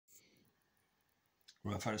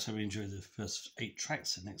Right, folks, hope you enjoyed the first 8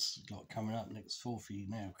 tracks. The next lot coming up, next 4 for you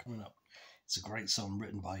now coming up. It's a great song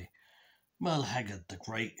written by Merle Haggard, the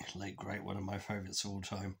great, late great, one of my favourites of all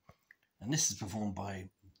time. And this is performed by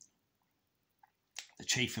the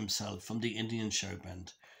chief himself from the Indian show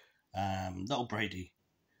band, Noel Brady,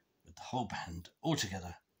 with the whole band all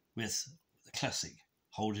together with the classic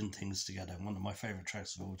Holding Things Together, one of my favourite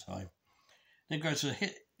tracks of all time. Then go to a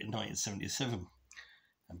hit in 1977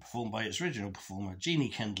 and performed by its original performer, Jeannie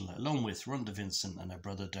Kendall, along with Rhonda Vincent and her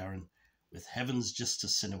brother Darren, with Heaven's Just a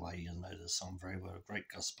Sin Away. You'll know the song very well, a great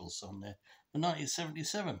gospel song there, from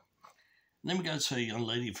 1977. And then we go to a young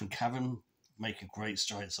lady from Cavan, making great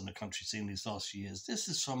strides on the country scene these last few years. This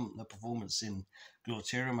is from the performance in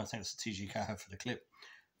Gloriarum. I thanks to T.G. Cahill for the clip,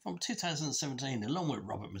 from 2017, along with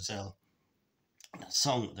Robert Mazzell. A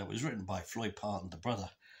song that was written by Floyd Parton, the brother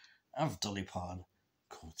of Dolly Parton,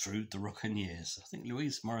 called Through the Rockin' Years. I think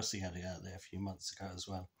Louise Morrissey had it out there a few months ago as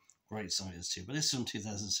well. Great song it is too. But this is from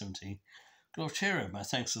 2017. Gloriarum. My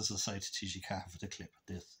thanks, as I say, to T.G. Cahill for the clip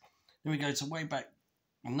of this. Then we go to way back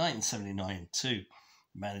in 1979 too.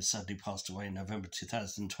 The man who sadly passed away in November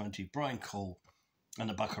 2020, Brian Cole and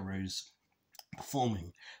the Buckaroos,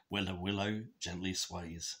 performing Where the Willow Gently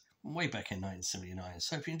Sways, way back in 1979.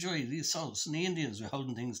 So if you enjoy these songs, and the Indians were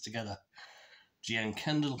holding things together, Jeannie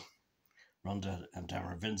Kendall, Rhonda and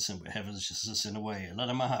Darren Vincent with Heaven's Just a Sin Away,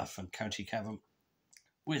 Alana Mahaf and County Cavan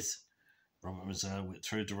with Robert Mazzell with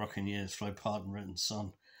Through the Rockin' Years, Floyd Parton written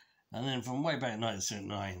song. And then from way back in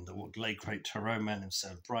 1979, the late great Tyrone man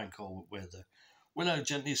himself, Brian Cole, with the Willow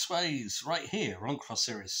Gently Sways, right here on Cross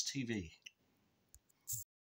Series TV.